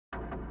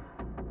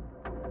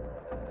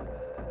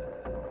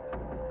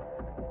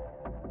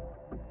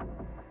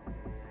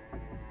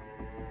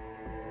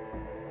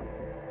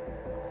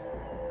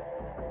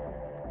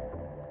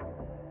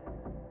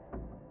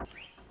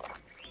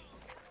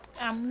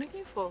I'm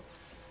looking for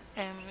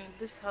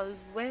this house.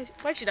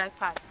 Where should I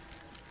pass?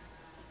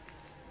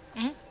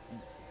 Hmm?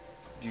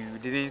 You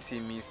didn't see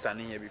me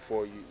standing here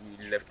before you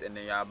left, and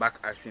then you are back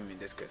asking me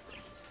this question.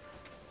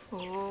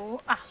 Oh,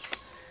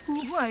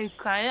 who are you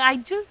calling? I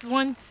just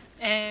want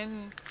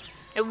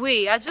a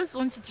way. I just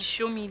want you to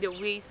show me the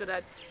way so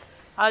that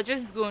I'll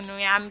just go. No,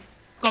 I'm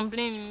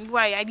complaining.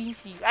 Why I didn't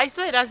see you. I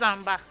saw it as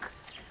I'm back.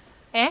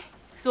 Eh?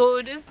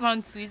 So this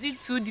one too. Is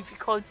it too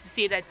difficult to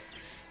say that?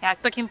 Yeah,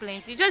 talking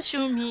plenty. Just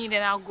show me,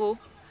 then I'll go.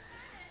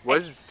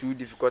 What is too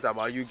difficult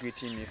about you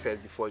greeting me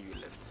first before you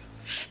left?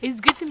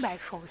 It's greeting by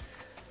force.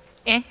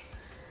 Eh?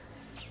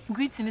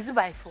 Greeting is it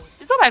by force?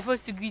 It's not by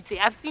force to greet.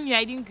 I've seen you,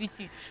 I didn't greet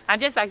you. I'm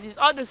just asking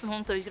all those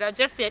hunters. You could have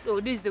just said, oh,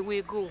 this is the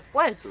way go.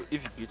 What? So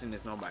if greeting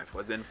is not by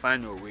force, then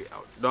find your way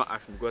out. Don't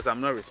ask me because I'm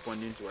not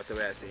responding to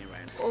whatever you're saying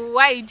right now. Oh,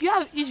 why? Do you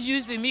have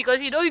issues with me?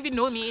 Because you don't even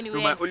know me anyway.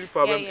 No, my only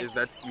problem is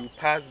that you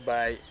passed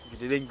by, you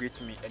didn't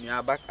greet me, and you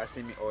are back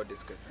asking me all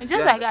these questions. And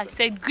just like I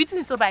said, greeting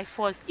is not by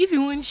force. If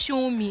you won't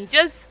show me,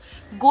 just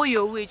go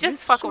your way.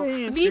 Just fuck off.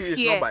 Leave it's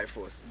here. Not by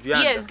force.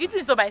 Yes, greeting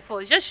is not by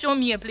force. Just show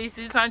me a place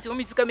you want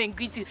me to come and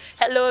greet you.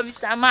 Hello,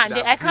 Mr. Man.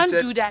 I can't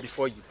do that.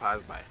 Before you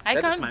pass by. I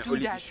that can't is my do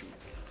only that. Issue.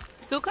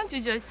 So can't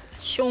you just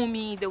show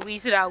me the way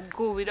so that I'll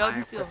go without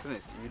this? My question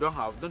is,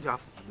 don't you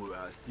have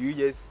morals? You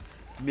just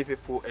meet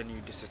people and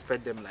you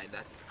disrespect them like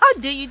that. How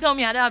dare you tell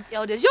me I don't have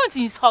elders? You want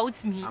to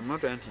insult me? I'm not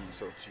trying to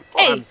insult you.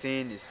 Hey. All I'm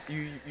saying is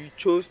you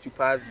chose to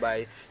pass by,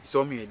 you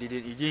saw me, you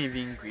didn't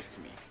even greet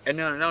me. And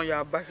now you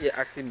are back here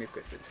asking me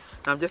questions.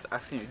 And I'm just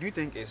asking you, do you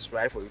think it's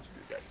right for you to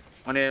do that?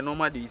 On a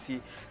normal day you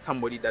see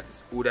somebody that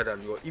is older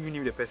than you, even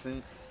if the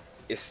person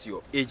is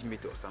your age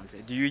mate or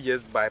something, do you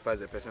just bypass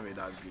the person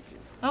without greeting?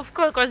 Of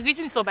course, because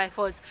greeting is so by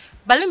force.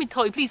 But let me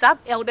tell you, please, I have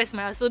elders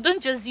now, so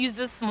don't just use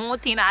this small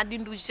thing I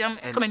didn't do.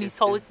 Come and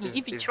insult me.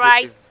 If you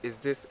try, is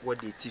this what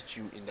they teach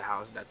you in the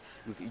house, that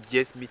you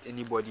just meet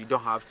anybody, you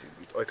don't have to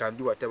greet, or you can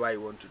do whatever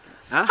you want to do?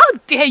 Huh? How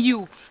dare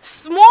you?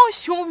 Small,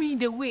 show me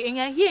the way, and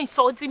you're here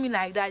insulting me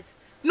like that.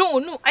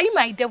 No, are you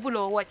my devil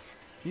or what?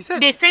 You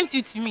said they sent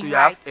you to me, so you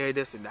right? have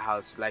elders in the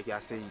house, like you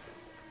are saying.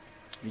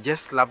 You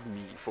just slapped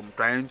me from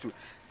trying to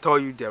tell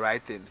you the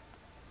right thing.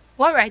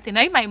 What right thing?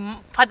 Are you my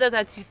father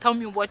that you tell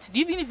me what to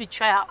do? Even if you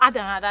try, I'll add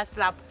another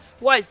slap.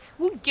 What?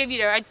 Who gave you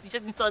the right to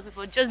just insult me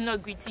for just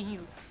not greeting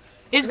you?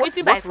 It's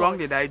greeting by force. What wrong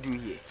did I do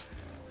here?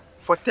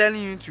 For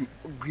telling you to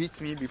greet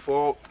me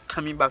before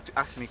coming back to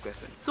ask me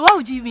questions. So why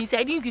would you even say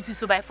I didn't greet you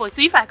so by force?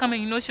 So if I come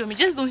and you don't show me,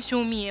 just don't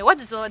show me. Eh? What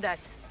is all that?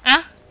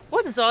 Huh?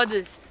 What is all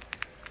this?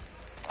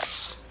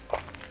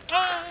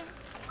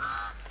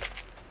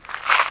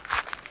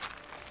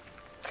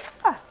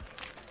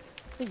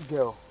 This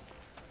girl.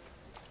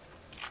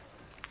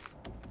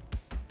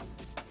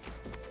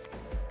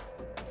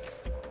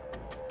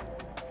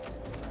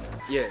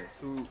 Yeah,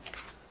 so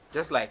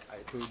just like I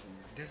told you,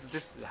 this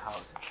is the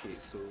house. Okay,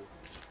 so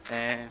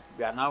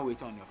we are now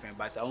waiting on your friend,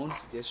 but I want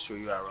to just show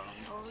you around.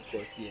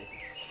 Because yeah,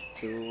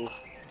 so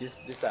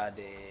these are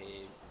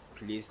the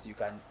place you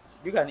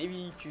can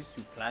even choose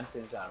to plant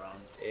things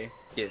around.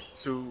 Yes,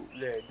 so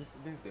this is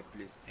the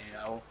place,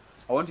 and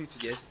I want you to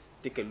just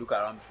take a look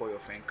around before your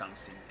friend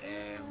comes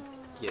in.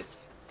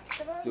 Yes,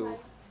 so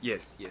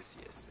yes.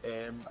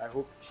 I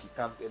hope she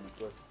comes in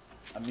because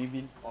I'm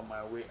even on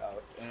my way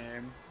out.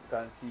 You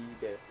can see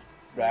the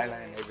dry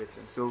line and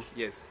everything. So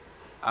yes,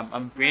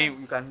 I'm praying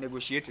we can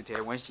negotiate with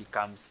her when she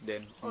comes.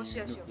 Then sure.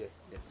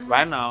 Yes.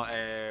 Right now,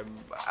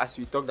 as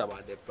we talked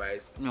about the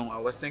price, I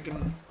was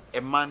thinking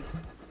a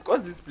month,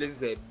 because this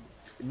place is a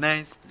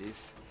nice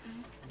place.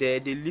 The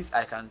least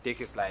I can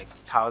take is like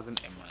 1,000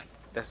 a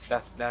month. That's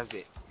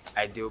the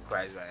ideal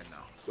price right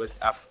now. Because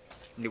I've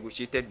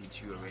negotiated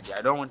with you already.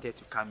 I don't want her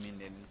to come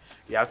in and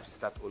we have to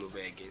start all over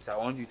again. So I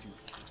want you to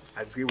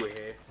agree with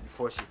her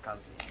before she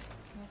comes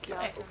in.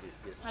 Okay.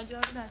 Yes. I do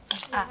have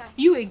that.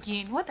 You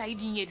again? What are you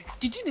doing here?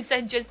 Did you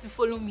decide just to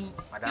follow me?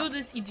 Madam, you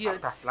this idiot.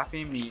 After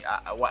slapping me,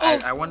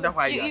 I wonder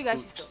why you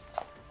guys should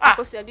stop.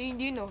 Because you're doing,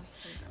 do you know?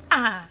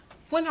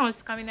 When I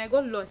was coming, I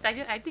got lost.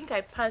 I think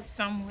I passed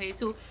somewhere.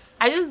 So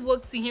I just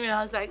walked to him and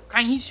I was like,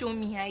 can he show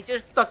me? I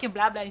just talking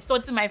blah blah,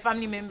 insulting my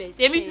family members.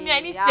 I didn't spare him.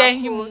 I didn't spare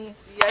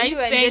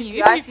him.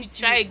 Even if you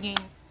try again.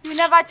 You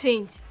never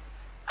change.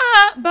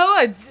 But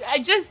what? I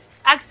just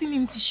asking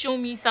him to show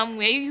me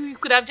somewhere. You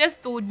could have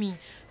just told me,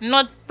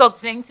 not talk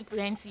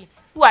plenty.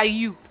 Who are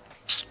you?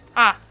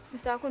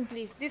 Mr. Akun,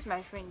 please, this is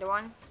my friend, the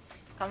one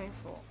coming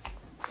for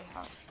the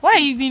house. Why are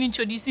you even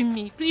introducing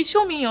me? Please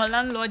show me your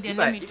landlord and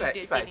let me do the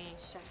thing.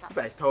 If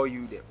I tell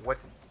you that what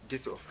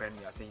this your friend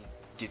you are saying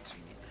did to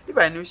me, if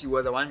I knew she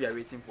was the one we are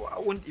waiting for, I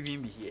wouldn't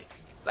even be here.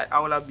 Like I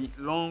would have been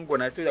long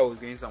when I thought I was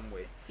going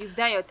somewhere. You've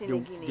done your thing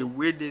again. The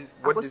way this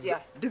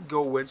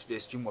girl went to the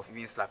extreme of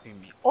even slapping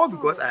me, all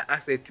because I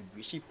asked her to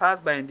greet. She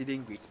passed by and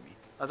didn't greet me.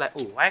 I was like,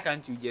 oh, why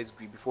can't you just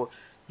greet before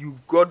you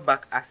got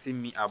back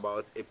asking me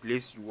about a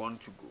place you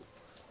want to go?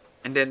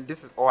 And then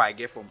this is all I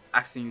get from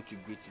asking you to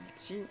greet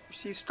me.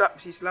 She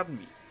slapped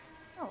me.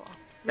 Oh,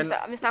 Mr.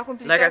 Akun,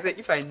 please. Like I said,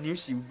 if I knew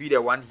she would be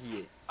the one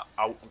here,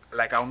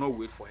 I'll not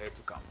wait for her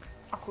to come.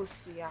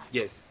 Akosia.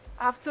 Yes.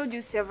 I've told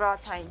you several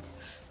times.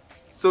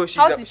 So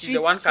How to she's treat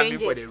the one coming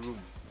for the strangers. room.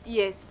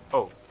 Yes.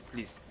 Oh,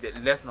 please,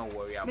 let's not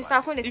worry about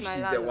Mr. Akun this. is If my she's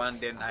the landlord. one,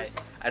 then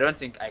I don't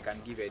think I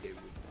can give her the room.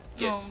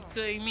 Yes. Oh,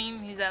 so you mean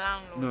he's a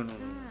landlord? No.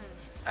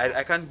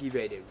 I can't give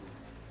her the room.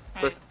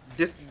 Because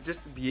this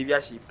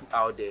behavior she put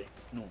out there,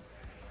 no.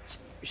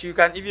 She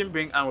can even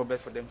bring Ann Robert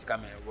for them to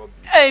come and rob me.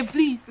 Hey,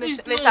 please, please,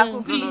 Mr.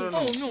 no, Akun, please, no.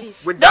 oh no.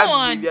 Please. With That that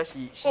one- behavior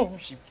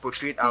she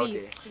portrayed out there.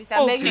 Please,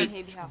 I'm Oh, begging on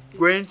please. her behalf. Please.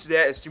 Going to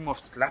the extreme of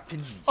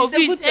slapping me. She's a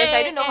good person.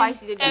 I don't know why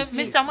she did this.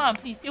 Mr. Man,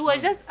 please. It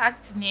was just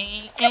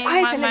acting.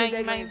 quiet and let me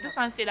beg My you. this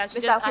one said that she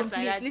Mr. just Akun, asked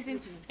like please that. listen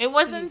to me. It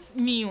wasn't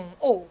me.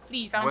 Oh,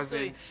 please, I'm Wasn't-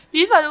 sorry.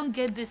 If I don't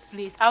get this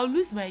place, I'll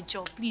lose my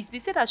job. Please, they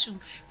said I should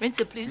rent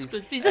a place Please,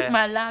 close. Please, this is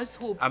my last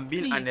hope. I'm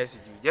being please. honest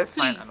with you. Just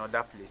find Please.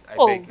 another place. I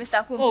Oh, beg you.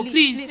 Mr. Akun, Oh, please,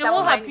 please, it I won't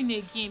won't happen mind.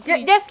 again.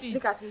 Please, Just please.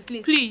 look at me,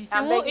 please. Please,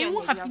 I'm it begging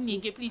won't on her happen behalf,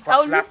 again. Please, For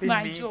I'll lose slapping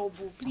my me? job.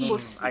 Oh, No,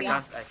 please. I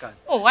Yeah. can't.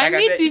 Oh, I Like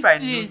need said, this if I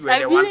knew place. you were I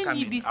the really one need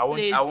coming, this I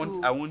place.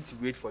 want to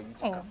wait for you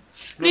to Oh. come.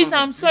 Please, No,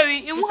 I'm please. sorry.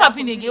 It won't Mr.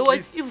 happen Akun, again. It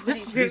was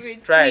Please,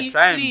 spirit. try Please,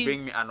 and please.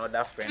 bring me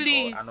another friend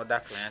Please. or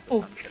another client or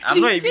Oh, something. I'm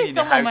not please, even say in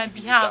a some on hurry my to give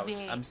it behalf, out.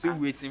 eh. I'm still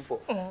waiting for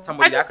Oh.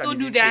 somebody I that just can told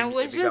you even that pay I me a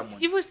was bigger just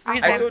money. evil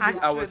spirits. I and told you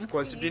I was acting.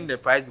 considering the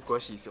price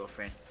because she's your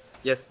friend.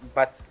 Yes,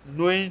 but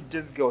knowing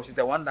this girl, she's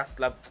the one that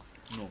slapped.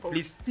 No,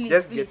 please,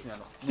 just get me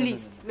along.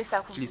 Please,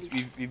 Mr. Akun, Please,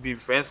 please. we've been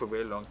friends for a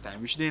very long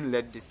time. We shouldn't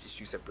let this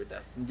issue separate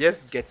us.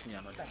 Just get me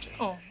another chest.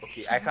 Oh.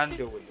 Okay, I can't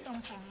deal with this.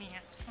 Come for me.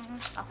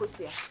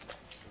 Akosia,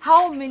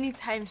 how many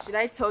times should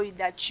I tell you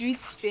that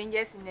treat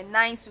strangers in a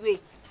nice way?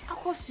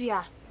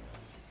 Akosia.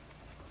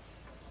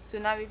 So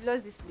now we've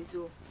lost this place.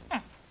 So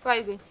where are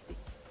you going to stay?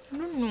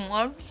 No,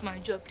 I'll lose my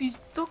job. Please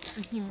talk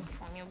to him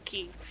for me,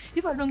 okay?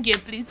 If I don't get a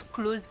place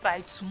close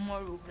by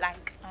tomorrow,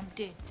 like, I'm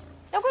dead.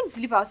 You're going to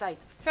sleep outside.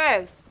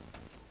 Where else?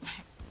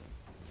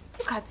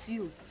 Look at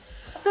you.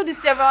 I've told you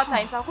several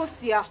times,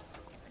 Akosia.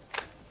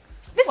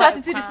 This Why,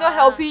 attitude is not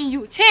helping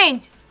you.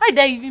 Change. Why did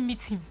I even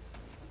meet him?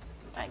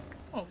 Like,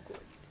 oh God.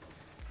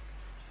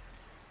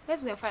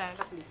 Let's go and find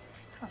another place.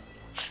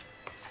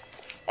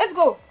 Let's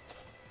go.